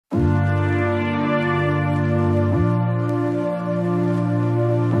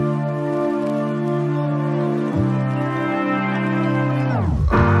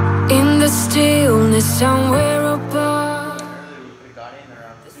somewhere above.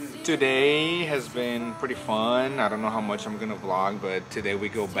 Today has been pretty fun. I don't know how much I'm gonna vlog, but today we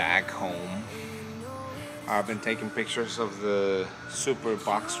go back home. I've been taking pictures of the super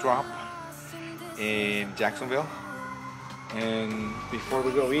box drop in Jacksonville. And before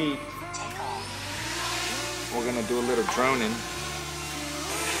we go eat, we're gonna do a little droning.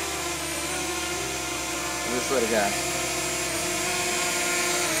 This little guy.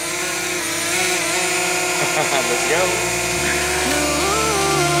 Let's go.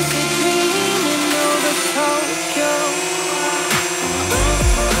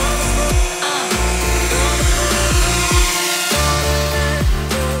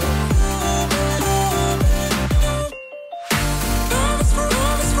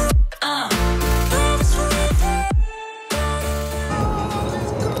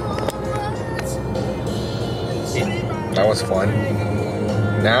 That was fun.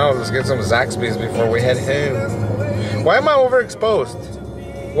 Now let's get some Zaxby's before we head home. Why am I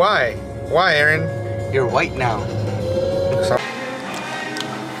overexposed? Why? Why, Aaron? You're white now.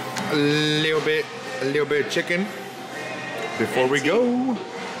 A little bit of chicken before we go.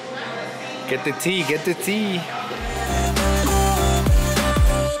 Get the tea, get the tea.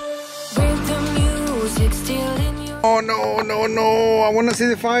 Oh no, no, no. I wanna see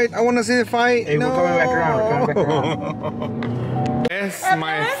the fight. I wanna see the fight. Hey, no. we're coming back around. We're coming back around. Yes,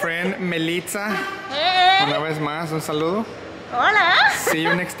 my friend Melitza. Una vez más, un saludo. Hola. See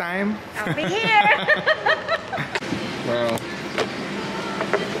you next time. I'll be here. Well,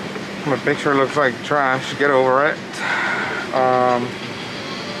 my picture looks like trash. Get over it.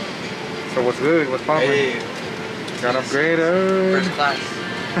 So what's good? What's poppin'? Hey. Got upgraded. First class.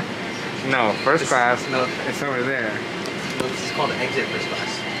 No, first class. No, it's over there. no, this is called exit first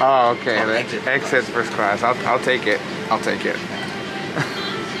class. Oh, okay. Oh, The exit first class. I'll take it. I'll take it.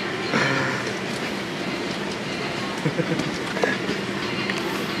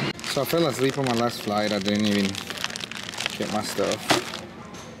 So I fell asleep on my last flight. I didn't even get my stuff.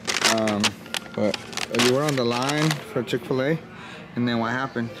 But we were on the line for Chick-fil-A, and then what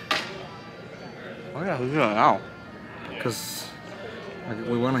happened? Oh yeah, who's going out? Because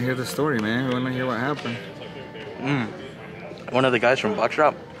we want to hear the story, man. We want to hear what happened. One of the guys from Box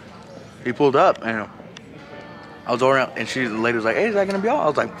Shop, he pulled up and I was ordering, and the lady was like, "Hey, is that gonna be all?" I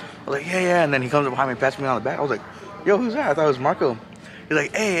was like, "Yeah, yeah." And then he comes up behind me, and pats me on the back. I was like, "Yo, who's that?" I thought it was Marco. He's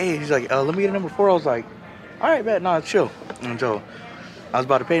like, "Hey." He's like, "Let me get a number 4." I was like, "All right, bet. No, it's chill." And so I was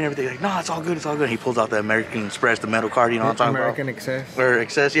about to pay and everything. He's like, "No, it's all good. It's all good." And he pulls out the American Express, the metal card. You know what I'm talking American about? Express. Or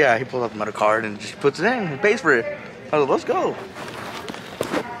Excess, yeah. He pulls out the metal card and just puts it in and pays for it. I was like, "Let's go."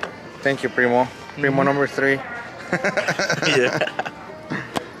 Thank you, Primo. Primo number 3. Yeah.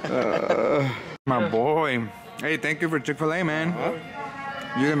 My boy. Hey, thank you for Chick-fil-A, man.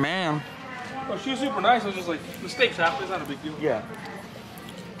 You're the man. Oh, she was super nice. I was just like, mistakes happen. It's not a big deal. Yeah.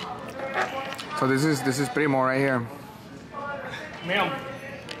 So this is Primo right here. Ma'am.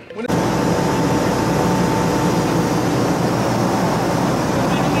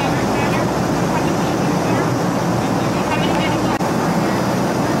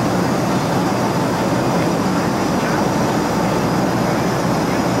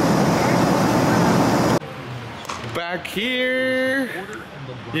 Back here.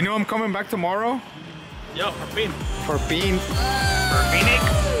 You know I'm coming back tomorrow? Yo, for Phoenix. For Bean. For Phoenix?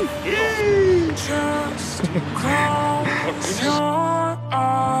 Just call